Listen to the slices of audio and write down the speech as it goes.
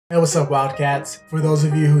Hey, what's up, Wildcats? For those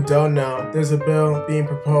of you who don't know, there's a bill being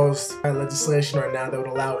proposed by legislation right now that would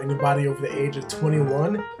allow anybody over the age of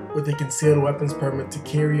 21 with a concealed weapons permit to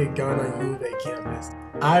carry a gun on U of A campus.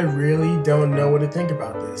 I really don't know what to think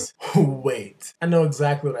about this. Wait, I know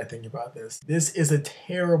exactly what I think about this. This is a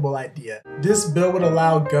terrible idea. This bill would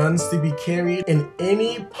allow guns to be carried in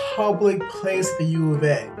any public place at the U of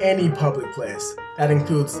A. Any public place. That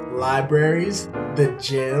includes libraries, the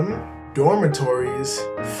gym, dormitories,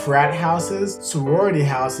 frat houses, sorority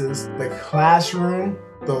houses, the classroom,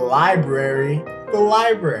 the library.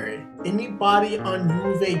 Anybody on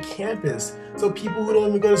U of A campus. So people who don't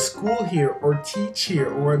even go to school here or teach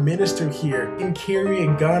here or administer here can carry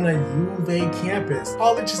a gun on U of A campus.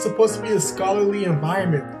 College is supposed to be a scholarly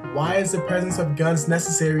environment. Why is the presence of guns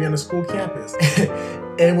necessary on a school campus?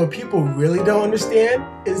 And what people really don't understand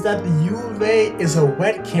is that the U of A is a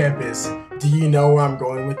wet campus. Do you know where I'm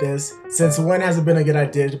going with this? Since when has it been a good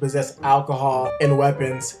idea to possess alcohol and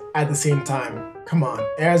weapons at the same time? Come on.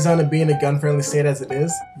 Arizona being a gun-friendly state as it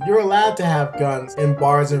is, you're allowed to have guns in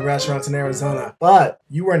bars and restaurants in Arizona, but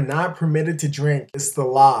you are not permitted to drink. It's the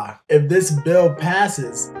law. If this bill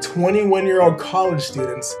passes, 21-year-old college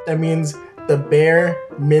students, that means the bare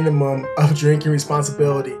minimum of drinking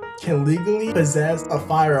responsibility, can legally possess a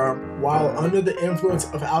firearm while under the influence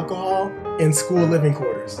of alcohol in school living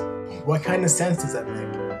quarters. What kind of sense does that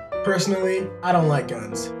make? Personally, I don't like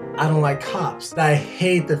guns. I don't like cops. I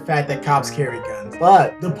hate the fact that cops carry guns.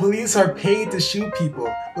 But the police are paid to shoot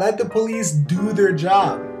people. Let the police do their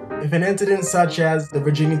job. If an incident such as the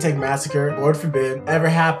Virginia Tech massacre, Lord forbid, ever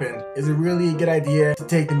happened, is it really a good idea to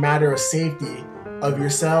take the matter of safety of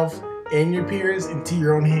yourself and your peers into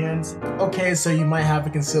your own hands? Okay, so you might have a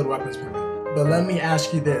concealed weapons permit. But let me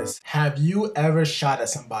ask you this. Have you ever shot at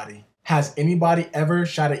somebody? Has anybody ever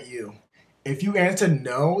shot at you? If you answer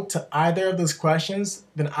no to either of those questions,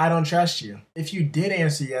 then I don't trust you. If you did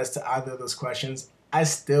answer yes to either of those questions, I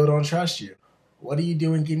still don't trust you. What are you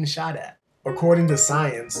doing getting shot at? According to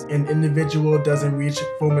science, an individual doesn't reach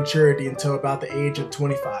full maturity until about the age of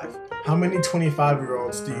 25. How many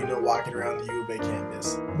 25-year-olds do you know walking around the U of A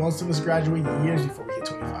campus? Most of us graduate years before we hit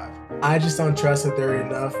 25. I just don't trust that there are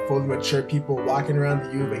enough fully mature people walking around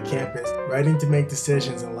the U of A campus ready to make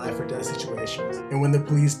decisions in life or death situations. And when the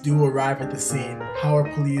police do arrive at the scene, how are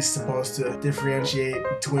police supposed to differentiate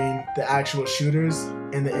between the actual shooters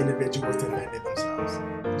and the individuals defending themselves?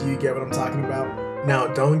 Do you get what I'm talking about? Now,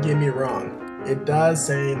 don't get me wrong. It does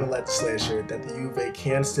say in the legislature that the U of A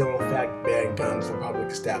can still in fact ban guns from public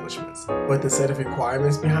establishments, but the set of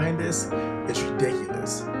requirements behind this is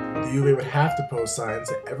ridiculous. The U of A would have to post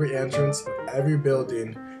signs at every entrance of every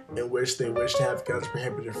building in which they wish to have guns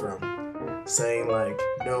prohibited from, saying like,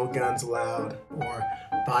 no guns allowed, or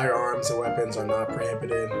firearms and weapons are not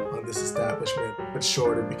prohibited on this establishment, but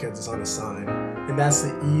shorter because it's on a sign. And that's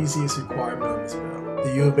the easiest requirement on this bill.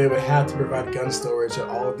 The U of A would have to provide gun storage at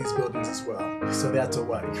all of these buildings as well. So they have to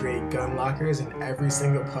create gun lockers in every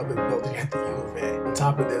single public building at the U of A. On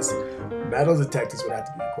top of this, metal detectors would have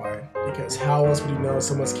to be required, because how else would you know if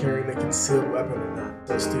someone's carrying a concealed weapon or not?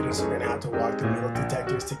 So students are going to have to walk through metal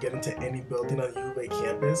detectors to get into any building on the U of A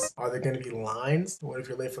campus. Are there going to be lines? What if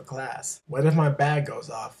you're late for class? What if my bag goes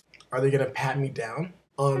off? Are they going to pat me down?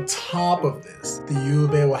 On top of this, the U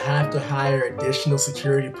of A will have to hire additional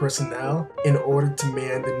security personnel in order to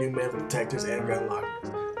man the new metal detectors and gun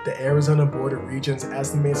lockers. The Arizona Board of Regents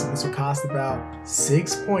estimates that this will cost about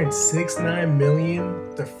 $6.69 million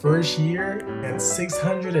the first year and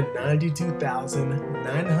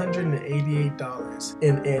 $692,988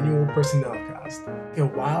 in annual personnel costs. A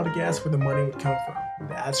wild guess where the money would come from.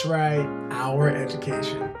 That's right, our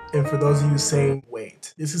education. And for those of you saying,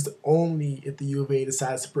 wait, this is only if the U of A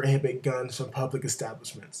decides to prohibit guns from public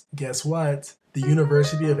establishments. Guess what? The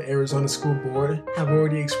University of Arizona School Board have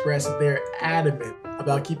already expressed that they're adamant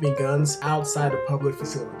about keeping guns outside of public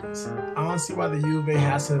facilities. I don't see why the U of A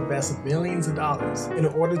has to invest millions of dollars in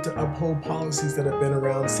order to uphold policies that have been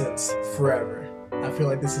around since forever. I feel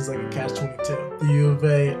like this is like a catch-22. The U of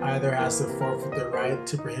A either has to forfeit the right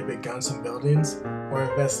to prohibit guns in buildings or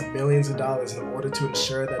invest millions of dollars in order to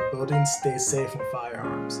ensure that buildings stay safe from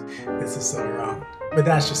firearms. This is so wrong. But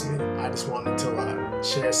that's just me. I just wanted to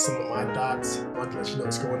share some of my thoughts. I wanted to let you know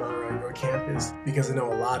what's going on around your campus, because I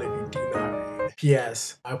know a lot of you do not read.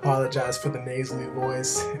 P.S. I apologize for the nasally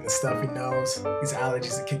voice and the stuffy nose. These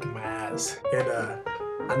allergies are kicking my ass. And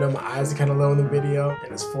I know my eyes are kind of low in the video,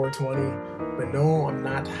 and it's 4:20, but no, I'm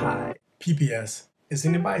not high. PPS. Is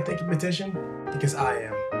anybody taking petition? Because I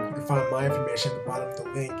am. You can find my information at the bottom of the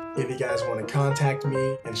link. If you guys want to contact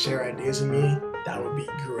me and share ideas with me, that would be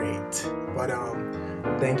great. But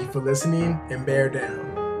thank you for listening, and bear down.